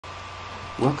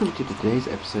Welcome to today's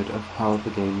episode of How the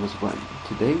Game Was Won.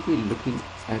 Today we're looking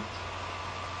at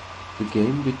the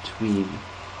game between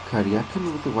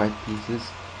Karjakin with the white pieces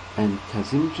and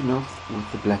Kasimdzhanov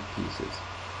with the black pieces.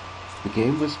 The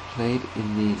game was played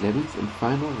in the 11th and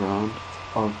final round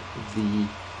of the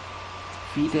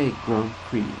FIDE Grand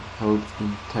Prix held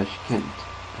in Tashkent,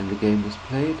 and the game was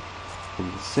played on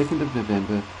the 2nd of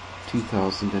November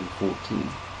 2014.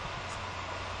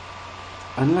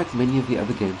 Unlike many of the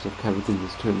other games I've covered in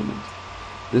this tournament,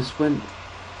 this one,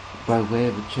 by way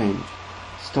of a change,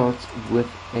 starts with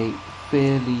a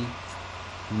fairly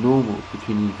normal,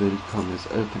 between inverted commas,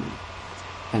 opening,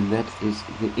 and that is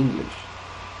the English.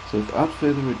 So without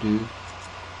further ado,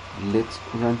 let's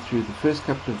run through the first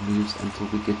couple of moves until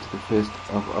we get to the first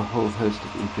of a whole host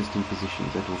of interesting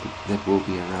positions that will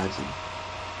be arising.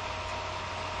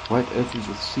 White opens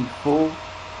with c4,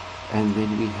 and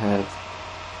then we have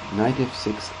knight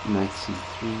f6, knight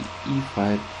c3,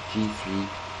 e5, g3,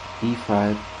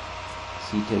 d5,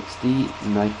 c takes d,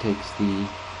 knight takes d,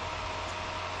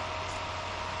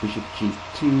 bishop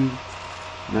g2,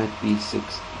 knight b6,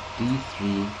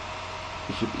 d3,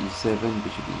 bishop e7,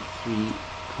 bishop e3,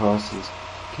 castles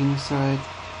kingside,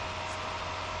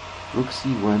 rook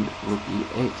c1, rook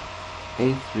e8,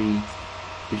 a3,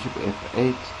 bishop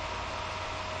f8,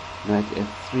 knight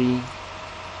f3.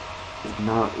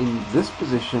 Now in this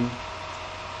position,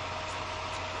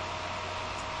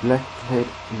 black played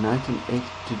knight and 8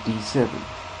 to d7,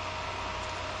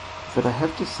 but I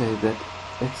have to say that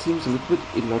it seems a little bit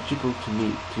illogical to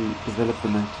me to develop the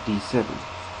knight to d7.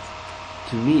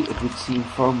 To me it would seem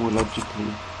far more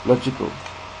logical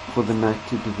for the knight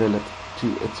to develop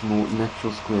to its more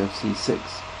natural square of c6.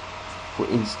 For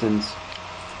instance,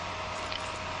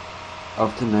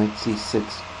 after knight c6,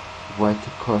 white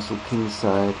could castle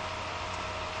kingside,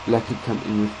 black could come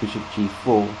in with bishop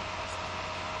g4,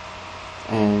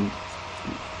 and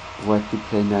white could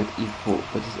play knight e4.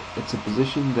 But it's a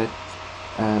position that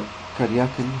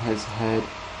Karjakin has had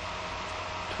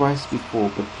twice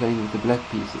before, but playing with the black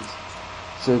pieces.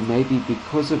 So maybe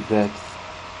because of that,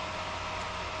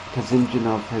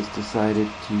 Kasimdzhanov has decided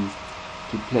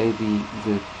to play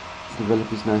the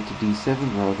developer's knight to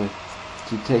d7 rather,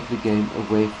 to take the game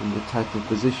away from the type of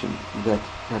position that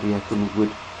Karjakin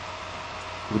would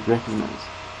recognize.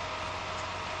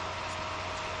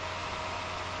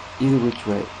 Either which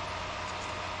way,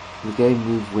 the game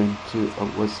move went to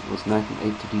was knight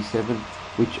and 8 to d7,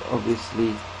 which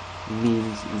obviously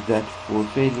means that for a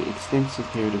fairly extensive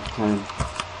period of time,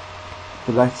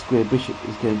 the light square bishop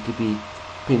is going to be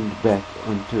pinned back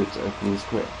onto its opening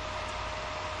square.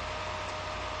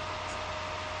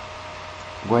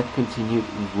 White continued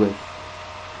with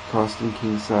castling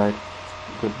kingside,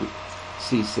 got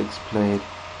c6 played,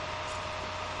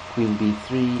 queen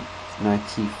b3, knight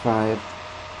c5,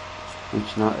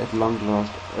 which now at long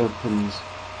last opens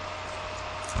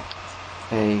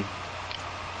a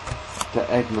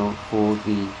diagonal for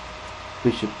the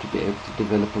bishop to be able to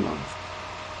develop along.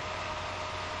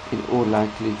 In all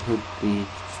likelihood, the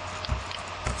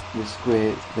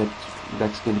square that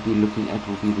that's going to be looking at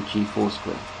will be the g4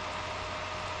 square.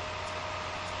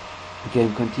 The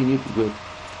game continued with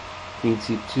queen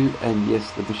c2, and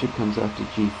yes, the bishop comes out to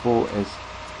g4 as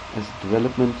a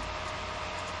development.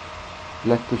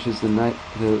 Black pushes the knight,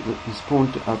 his pawn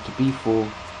out to b4,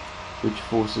 which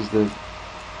forces the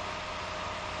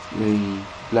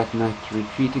black knight to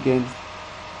retreat again.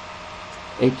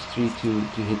 h3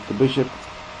 to hit the bishop.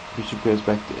 Bishop goes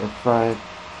back to f5.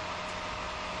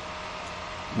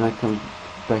 Knight comes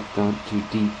back down to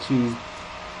d2.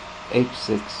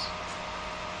 h6,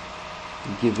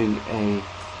 giving a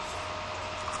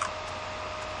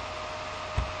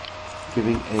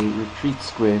retreat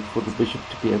square for the bishop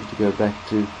to be able to go back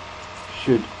to,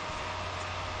 should,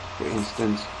 for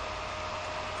instance,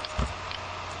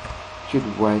 should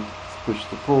white push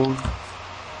the pawn,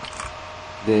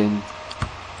 then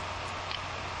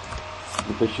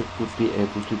the bishop would be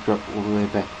able to drop all the way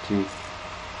back to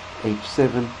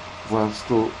h7 while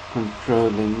still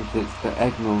controlling the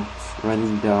diagonal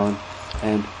running down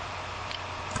and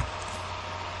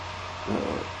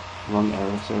wrong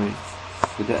arrow, sorry,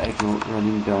 the diagonal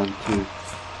running down to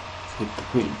hit the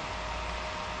queen.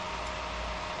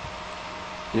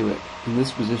 Anyway, in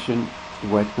this position,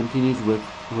 white continued with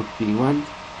rook b1,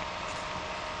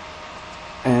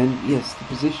 and yes, the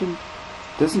position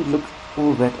doesn't look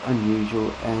all that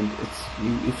unusual, and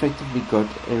you effectively got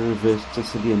a reverse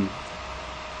Sicilian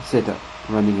setup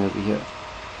running over here.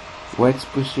 White's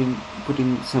putting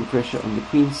some pressure on the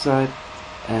queen's side,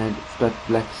 but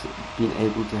black's been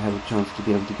able to have a chance to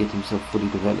be able to get himself fully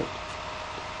developed.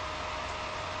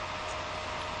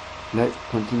 Black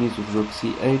continues with rook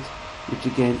c8, which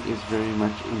again is very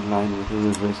much in line with a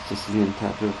reverse Sicilian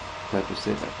type of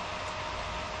setup.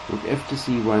 Rook f to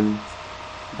c1,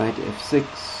 knight f6,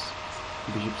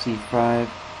 bishop c5,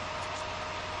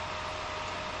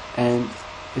 and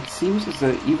it seems as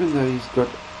though even though he's got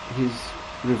his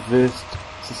reversed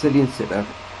Sicilian setup,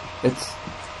 it's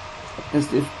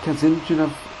as if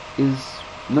Kasimdzhanov is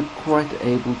not quite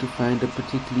able to find a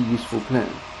particularly useful plan.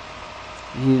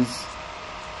 His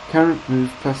current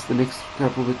move plus the next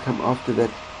couple that come after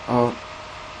that are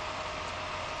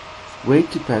way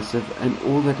too passive, and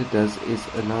all that it does is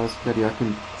allows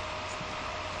Karjakin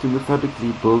to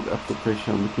methodically build up the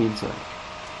pressure on the queen side,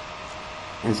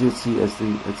 as you'll see as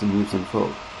the moves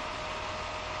unfold.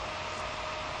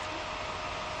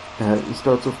 He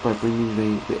starts off by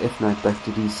bringing the f knight back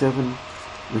to d7,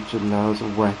 which allows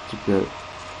white to go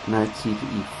knight c to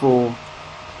e4,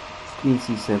 queen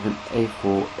c7,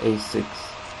 a4, a6,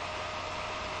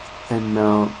 and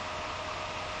now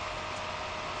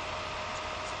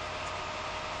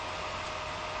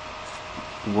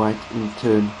white in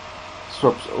turn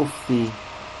swaps off the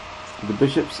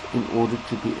bishops in order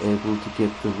to be able to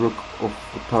get the rook off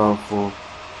the powerful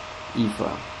e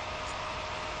file.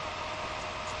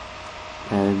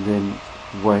 And then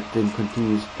white then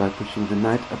continues by pushing the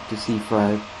knight up to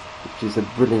c5, which is a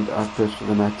brilliant outpost for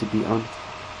the knight to be on,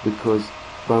 because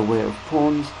by way of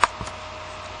pawns,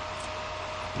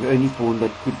 the only pawn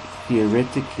that could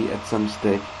theoretically at some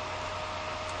stage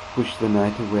push the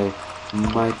knight away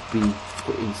might be,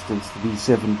 for instance, the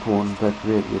b7 pawn, but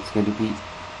really it's going to be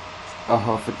a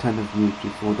half a ton of moves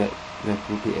before that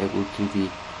will be able to be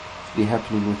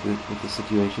happening with the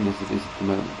situation as it is at the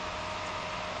moment.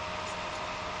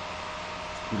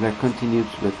 Black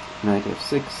continues with knight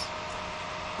f6,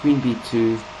 queen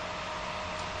b2,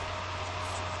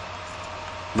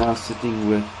 now sitting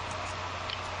with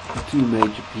two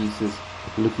major pieces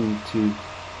looking to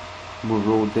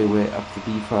maraud their way up the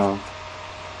b file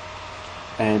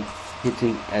and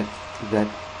hitting at that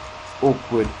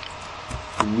awkward,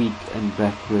 weak and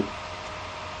backward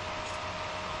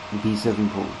b7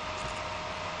 pawn.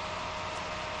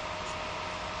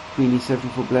 Queen e7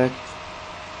 for black,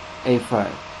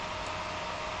 a5.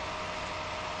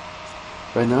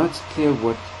 By now it's clear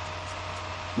that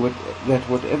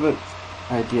whatever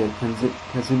idea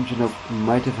Kasimdzhanov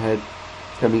might have had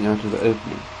coming out of the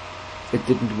opening, it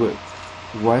didn't work.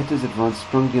 White has advanced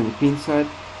strongly on the queen side,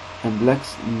 and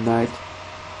black's knight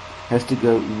has to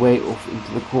go way off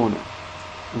into the corner,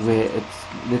 where it's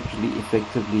literally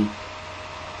effectively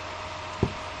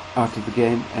out of the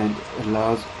game and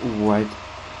allows white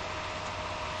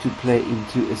to play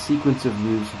into a sequence of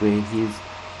moves where he's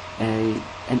an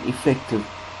effective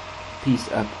piece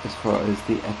up as far as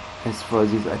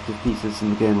his active pieces in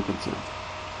the game are concerned.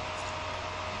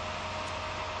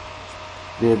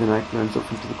 There the knight runs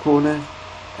off into the corner,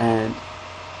 and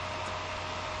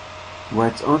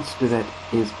white's answer to that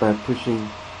is by pushing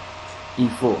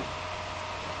e4.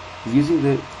 Using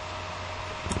the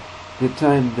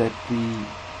time that the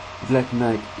black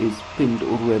knight is pinned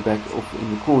all the way back off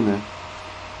in the corner,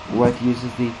 white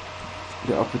uses the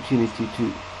opportunity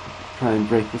to try and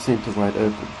break the center wide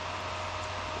open.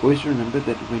 Always remember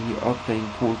that when you are playing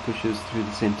pawn pushes through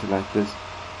the center like this,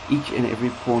 each and every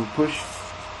pawn push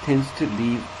tends to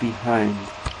leave behind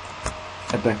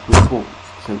a backward pawn.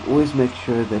 So always make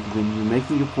sure that when you're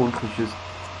making your pawn pushes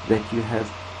that you have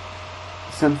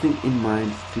something in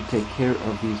mind to take care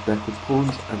of these backward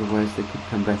pawns, otherwise they could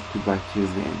come back to bite you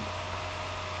in the end.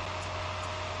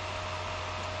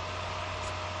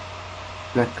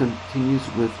 Black continues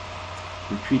with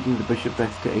retreating the bishop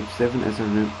back to h7.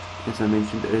 As I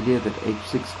mentioned earlier, that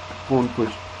h6 pawn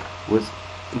push was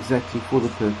exactly for the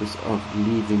purpose of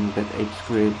leaving that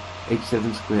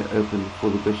h7 square open for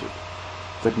the bishop.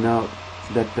 But now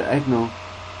that diagonal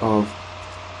of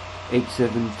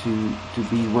h7 to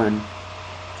b1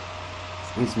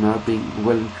 is now being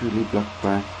well and truly blocked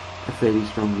by a fairly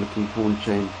strong looking pawn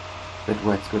chain that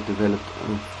white's got developed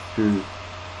through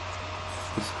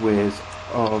the squares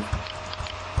of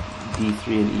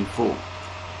d3 and e4.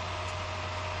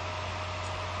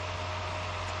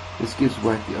 This gives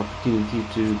white the opportunity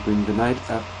to bring the knight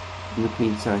up on the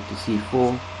queen side to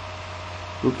c4,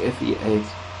 rook fe8,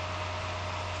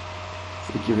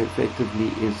 which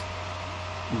effectively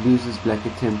loses black a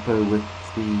tempo with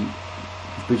the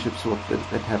bishop swap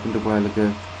that happened a while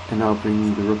ago, and now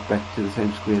bringing the rook back to the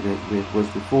same square where it was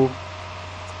before.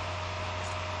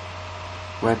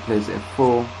 White plays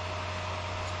f4,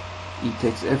 e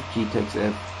takes f, g takes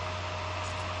f,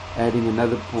 adding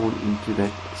another pawn into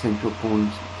that central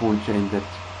pawn chain that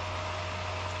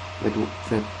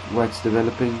white's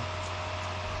developing.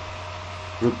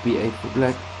 rook b8 for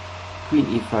black, queen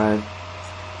e5.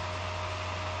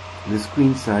 This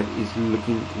queen side is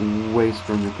looking way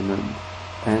strong at the moment,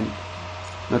 and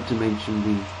not to mention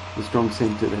the strong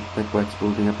center that white's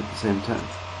building up at the same time.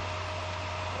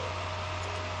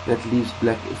 That leaves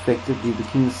black effectively the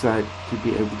king side to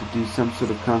be able to do some sort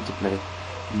of counterplay,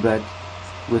 but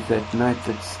with that knight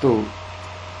that's still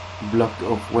blocked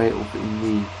off, way off in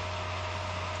the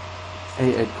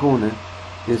a8 corner,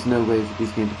 there's no way that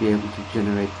he's going to be able to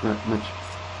generate much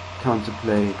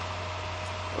counterplay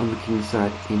on the king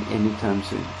side in any time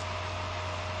soon.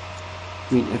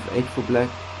 Queen f8 for black,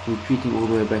 retreating all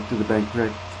the way back to the bank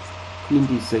rack. Queen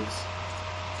d6.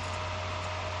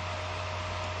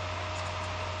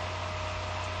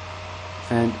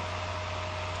 And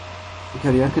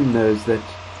Karjakin knows that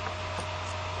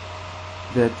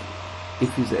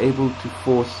if he's able to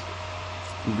force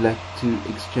black to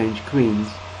exchange queens,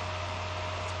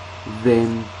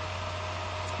 then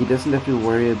he doesn't have to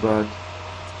worry about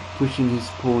pushing his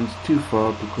pawns too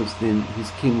far, because then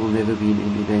his king will never be in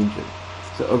any danger.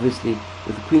 So obviously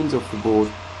with the queens off the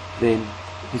board, then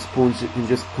his pawns can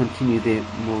just continue their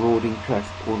marauding track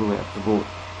all the way up the board.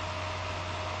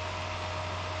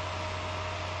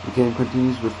 The game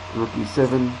continues with rook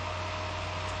e7,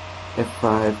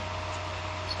 f5,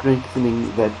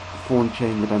 strengthening that pawn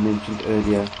chain that I mentioned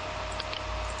earlier.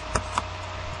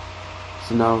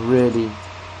 So now really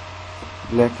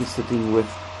black is sitting with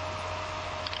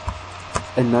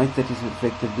a knight that is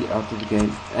effectively out of the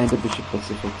game and a bishop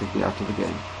that's effectively out of the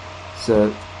game.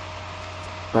 So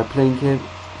by playing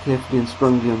carefully and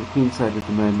strongly on the queen side at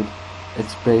the moment,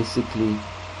 it's basically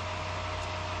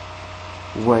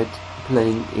white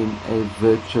playing in a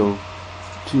virtual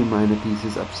two minor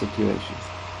pieces up situation.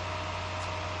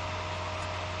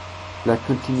 Black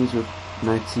continues with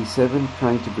knight c7,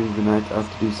 trying to bring the knight out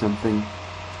to do something.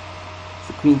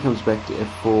 The queen comes back to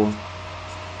f4,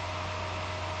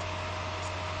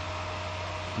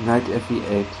 knight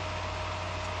fe8,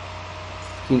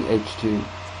 king h2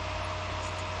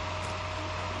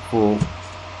 for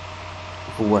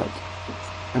white.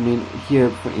 I mean, here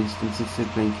for instance, instead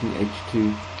of playing king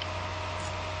h2,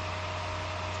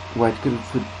 white could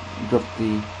drop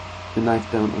the knight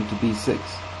down onto b6,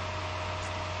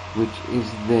 which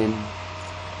is then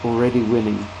already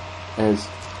winning, as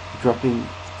dropping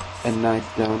a knight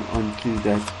down onto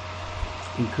that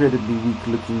incredibly weak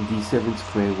looking d7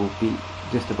 square will be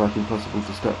just about impossible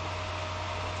to stop.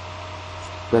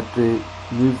 But the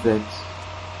move that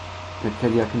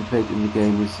Karjakin played in the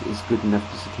game is good enough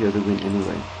to secure the win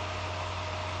anyway,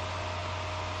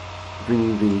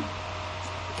 bringing the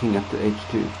king up to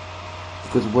h2.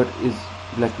 Because what is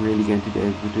black really going to be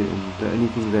able to do? And the only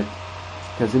thing that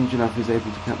Kasimdzhanov is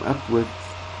able to come up with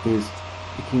is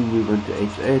the king move onto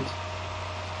h8,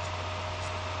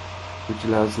 which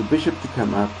allows the bishop to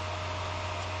come up.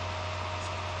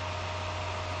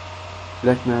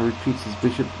 Black now retreats his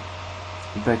bishop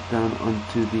back down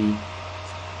onto the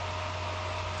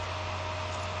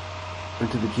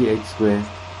g8 square,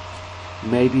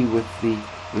 maybe with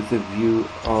the view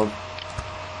of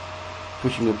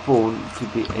pushing a pawn to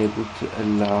be able to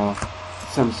allow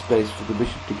some space for the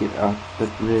bishop to get out, but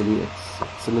really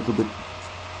it's a little bit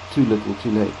too little,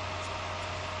 too late.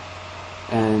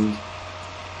 And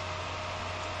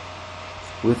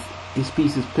with his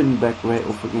pieces pinned back way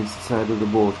off against the side of the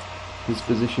board, his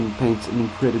position paints an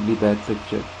incredibly bad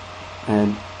picture,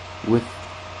 and with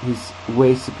his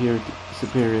way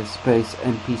superior space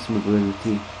and piece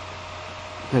mobility,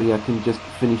 Karjakin just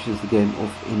finishes the game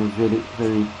off in a very,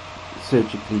 very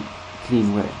surgically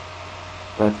clean way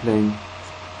by playing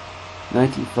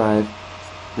knight e5,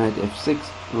 knight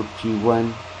f6, rook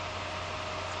g1,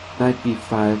 knight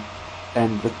b5,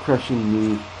 and the crushing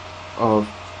move of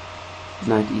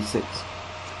knight e6.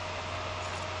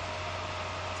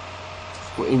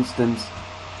 For instance,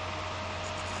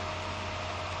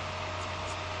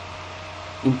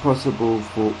 impossible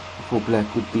for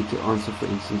black would be to answer, for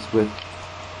instance, with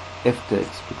f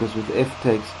takes, because with f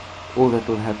takes all that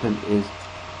will happen is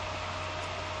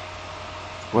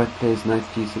white plays knight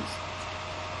g6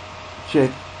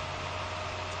 check,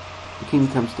 the king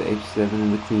comes to h7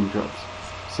 and the queen drops.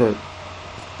 So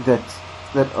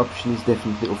that option is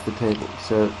definitely off the table.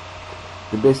 So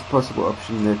the best possible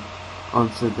option, that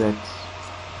answer that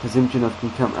Kasimdzhanov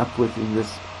can come up with in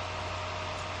this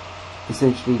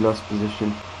essentially lost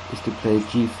position, is to play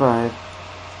g5,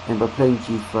 and by playing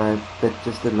g5 that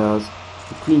just allows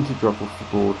the queen to drop off the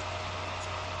board.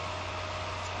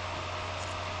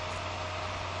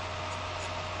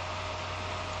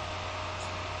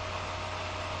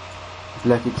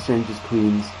 Black exchanges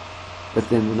queens, but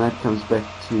then the knight comes back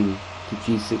to to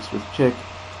g6 with check,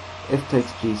 f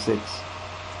takes g6,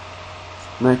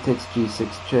 knight takes g6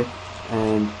 check,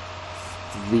 and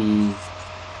the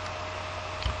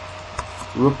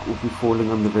rook will be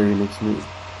falling on the very next move.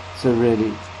 So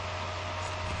really,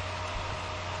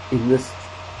 in this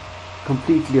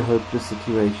completely hopeless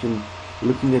situation,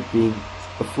 looking at being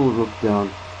a full rook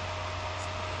down,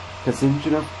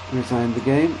 Kasimdzhanov resigned the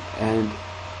game and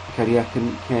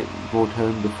Karjakin brought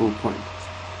home the full point.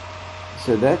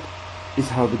 So that is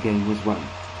how the game was won.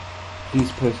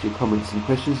 Please post your comments and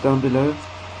questions down below,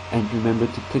 and remember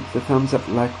to click the thumbs up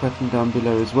like button down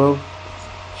below as well.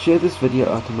 Share this video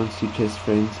out amongst your chess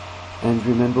friends, and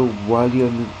remember, while you're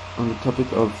on the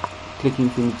topic of clicking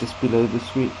things just below the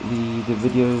screen, the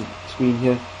video screen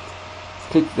here,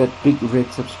 click that big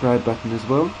red subscribe button as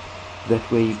well.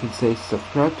 That way you can say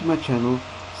subscribe to my channel,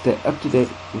 stay up to date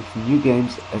with new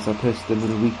games as I post them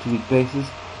on a week-to-week basis,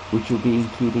 which will be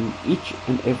including each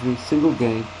and every single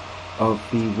game of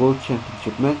the World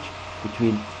Championship match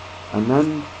between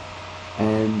Anand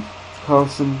and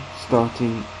Carlsen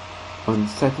starting on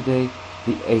Saturday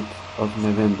the 8th of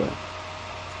November.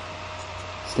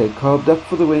 Stay carved up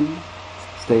for the win,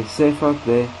 stay safe out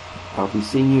there. I'll be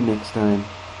seeing you next time.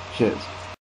 Cheers.